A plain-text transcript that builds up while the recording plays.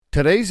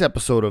Today's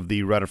episode of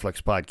the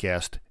Riderflex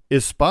podcast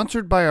is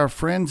sponsored by our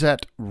friends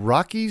at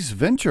Rocky's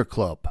Venture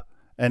Club,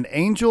 an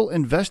angel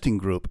investing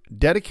group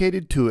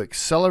dedicated to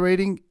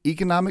accelerating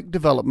economic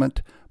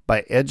development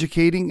by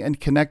educating and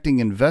connecting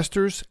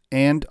investors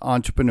and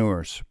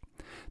entrepreneurs.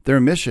 Their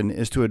mission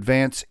is to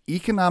advance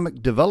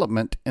economic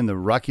development in the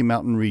Rocky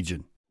Mountain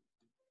region.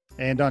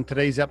 And on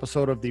today's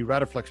episode of the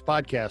Riderflex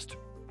podcast,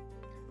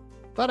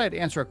 I thought I'd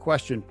answer a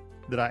question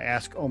that I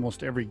ask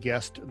almost every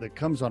guest that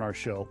comes on our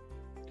show.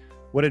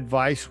 What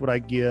advice would I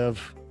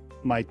give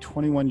my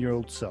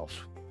 21-year-old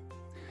self?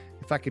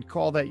 If I could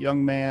call that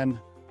young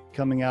man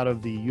coming out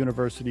of the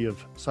University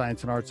of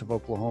Science and Arts of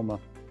Oklahoma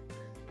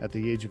at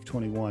the age of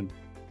 21,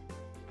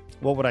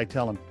 what would I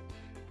tell him?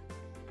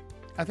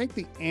 I think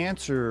the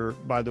answer,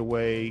 by the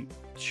way,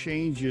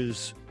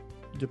 changes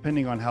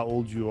depending on how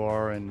old you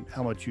are and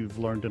how much you've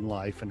learned in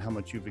life and how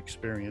much you've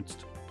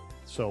experienced.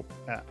 So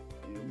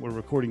we're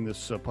recording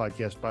this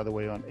podcast, by the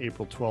way, on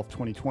April 12th,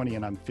 2020,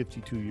 and I'm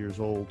 52 years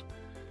old.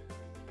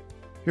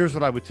 Here's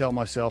what I would tell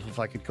myself if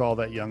I could call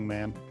that young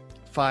man.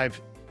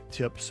 5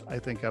 tips I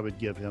think I would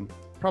give him.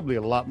 Probably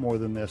a lot more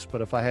than this,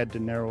 but if I had to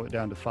narrow it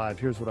down to 5,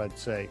 here's what I'd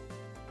say.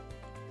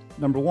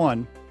 Number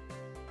 1,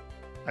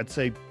 I'd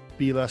say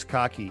be less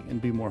cocky and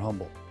be more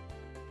humble.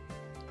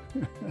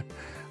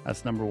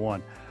 That's number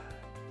 1.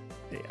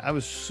 I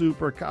was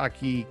super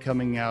cocky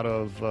coming out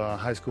of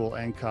high school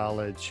and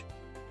college.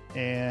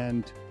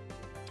 And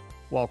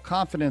while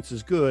confidence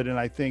is good, and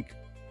I think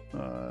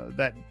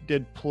that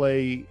did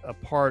play a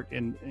part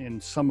in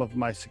some of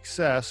my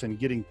success and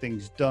getting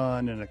things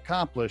done and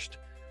accomplished,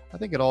 I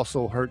think it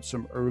also hurt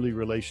some early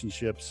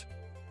relationships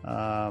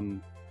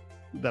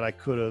that I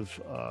could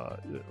have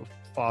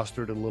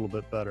fostered a little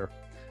bit better.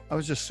 I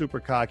was just super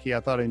cocky. I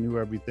thought I knew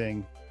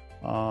everything.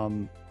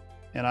 And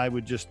I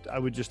would just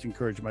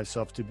encourage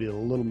myself to be a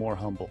little more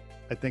humble.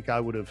 I think I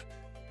would have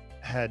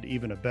had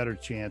even a better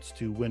chance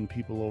to win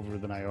people over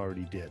than I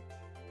already did.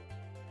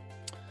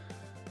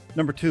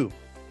 Number 2,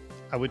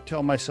 I would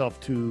tell myself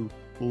to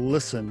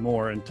listen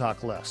more and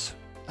talk less.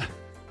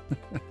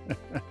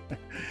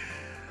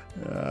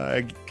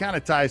 It kind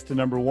of ties to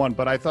number 1,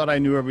 but I thought I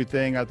knew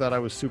everything. I thought I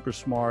was super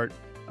smart.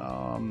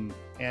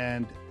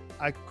 And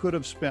I could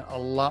have spent a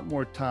lot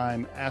more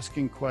time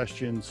asking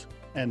questions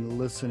and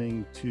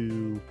listening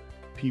to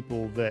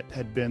people that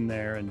had been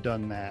there and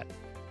done that,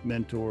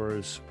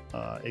 mentors,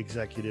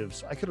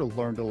 executives. I could have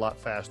learned a lot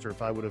faster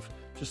if I would have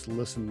just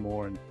listened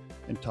more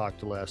and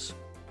talked less.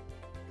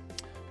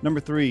 Number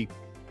 3,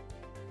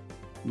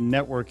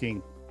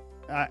 networking.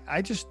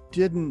 I just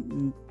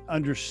didn't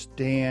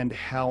understand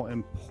how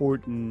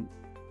important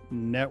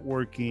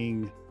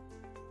networking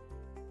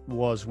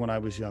was when I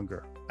was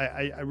younger.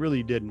 I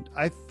really didn't.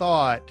 I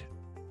thought,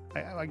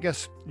 I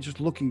guess just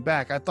looking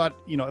back, I thought,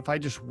 if I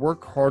just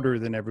work harder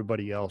than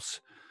everybody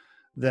else,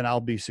 then I'll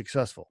be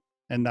successful.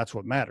 And that's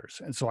what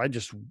matters. And so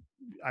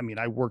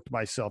I worked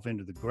myself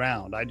into the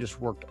ground. I just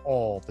worked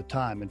all the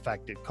time. In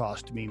fact, it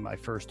cost me my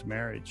first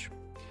marriage.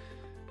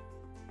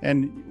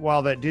 And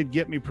while that did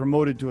get me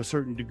promoted to a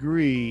certain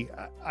degree,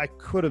 I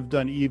could have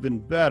done even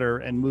better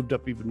and moved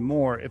up even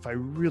more if I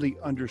really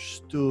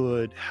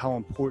understood how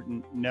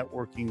important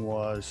networking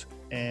was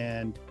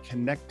and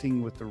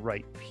connecting with the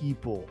right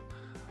people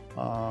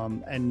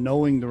and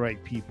knowing the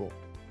right people.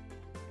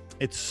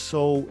 It's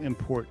so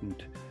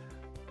important.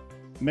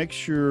 Make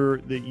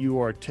sure that you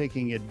are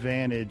taking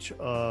advantage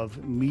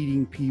of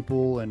meeting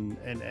people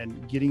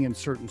and getting in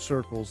certain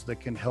circles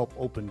that can help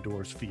open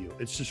doors for you.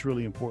 It's just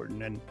really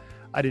important. And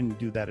I didn't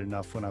do that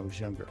enough when I was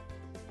younger.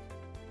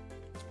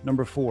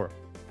 Number 4.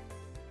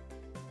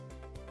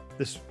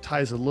 This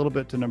ties a little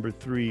bit to number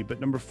 3,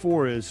 but number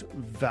 4 is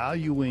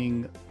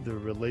valuing the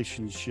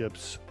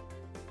relationships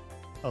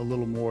a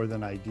little more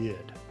than I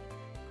did.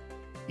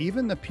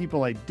 Even the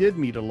people I did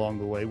meet along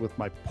the way with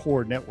my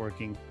poor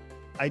networking,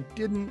 I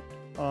didn't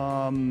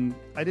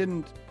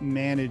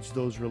manage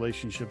those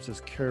relationships as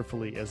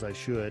carefully as I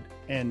should.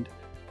 And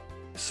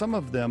some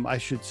of them I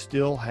should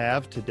still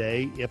have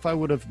today. If I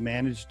would have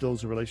managed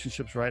those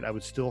relationships right, I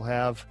would still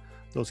have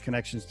those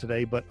connections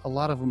today, but a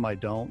lot of them I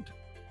don't.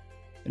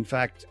 In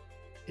fact,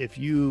 if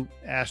you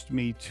asked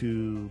me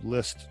to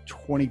list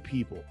 20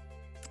 people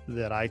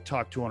that I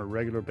talk to on a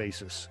regular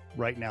basis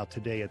right now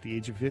today at the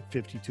age of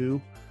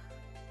 52,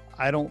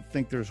 I don't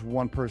think there's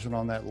one person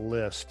on that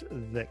list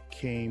that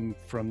came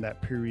from that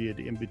period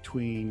in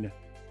between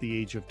the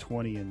age of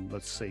 20 and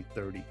let's say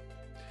 30.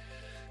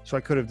 So I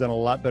could have done a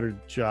lot better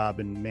job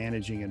in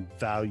managing and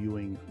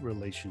valuing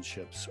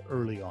relationships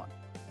early on.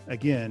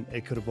 Again,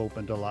 it could have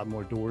opened a lot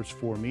more doors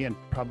for me and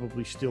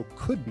probably still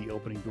could be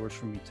opening doors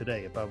for me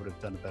today if I would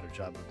have done a better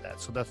job of that.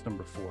 So that's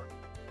number 4.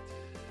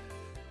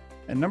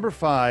 And number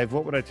 5,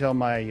 what would I tell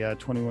my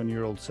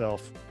 21-year-old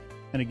self?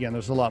 And again,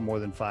 there's a lot more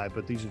than 5,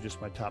 but these are just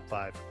my top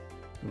 5.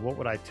 And what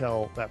would I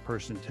tell that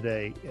person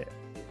today?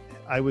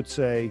 I would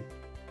say,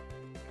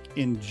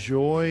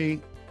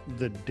 enjoy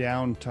the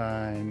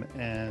downtime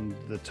and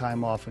the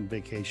time off and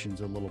vacations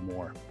a little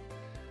more.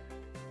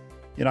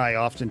 I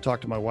often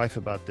talk to my wife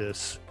about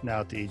this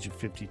now at the age of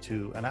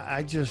 52, and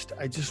I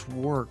just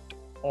worked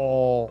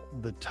all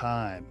the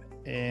time.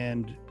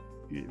 And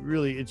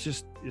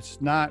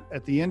it's not,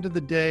 at the end of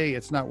the day,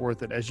 it's not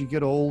worth it. As you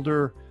get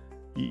older,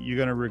 you're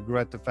going to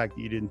regret the fact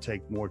that you didn't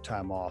take more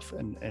time off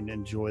and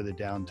enjoy the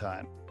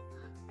downtime.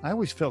 I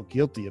always felt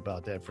guilty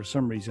about that. For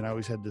some reason, I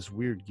always had this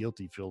weird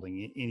guilty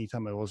feeling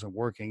anytime I wasn't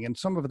working. And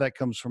some of that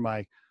comes from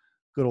my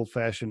good old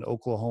fashioned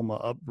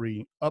Oklahoma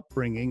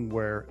upbringing,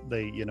 where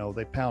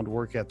they pound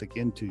work ethic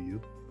into you,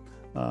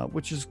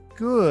 which is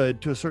good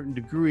to a certain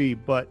degree,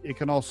 but it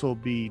can also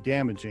be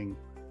damaging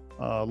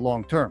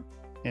long term.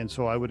 And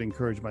so I would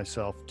encourage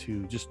myself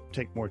to just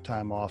take more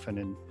time off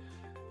and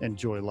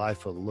enjoy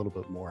life a little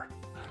bit more.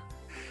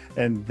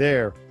 And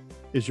there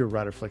is your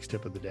RiderFlex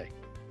tip of the day.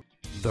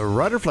 The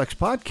RiderFlex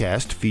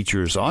podcast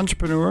features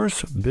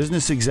entrepreneurs,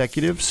 business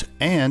executives,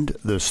 and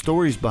the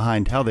stories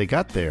behind how they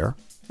got there,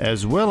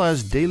 as well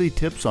as daily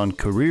tips on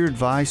career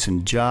advice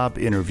and job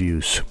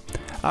interviews.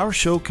 Our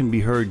show can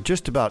be heard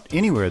just about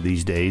anywhere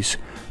these days,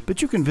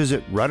 but you can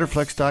visit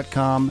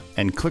riderflex.com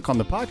and click on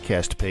the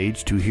podcast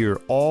page to hear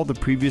all the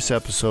previous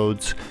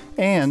episodes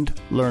and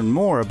learn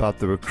more about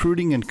the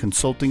recruiting and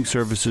consulting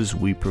services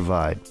we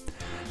provide.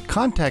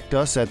 Contact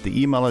us at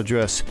the email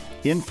address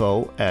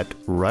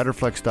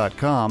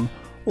info@riderflex.com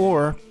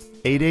or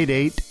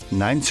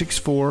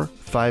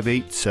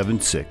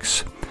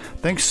 888-964-5876.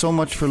 Thanks so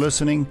much for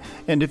listening,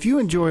 and if you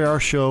enjoy our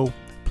show,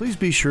 please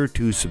be sure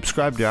to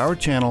subscribe to our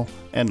channel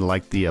and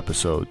like the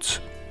episodes.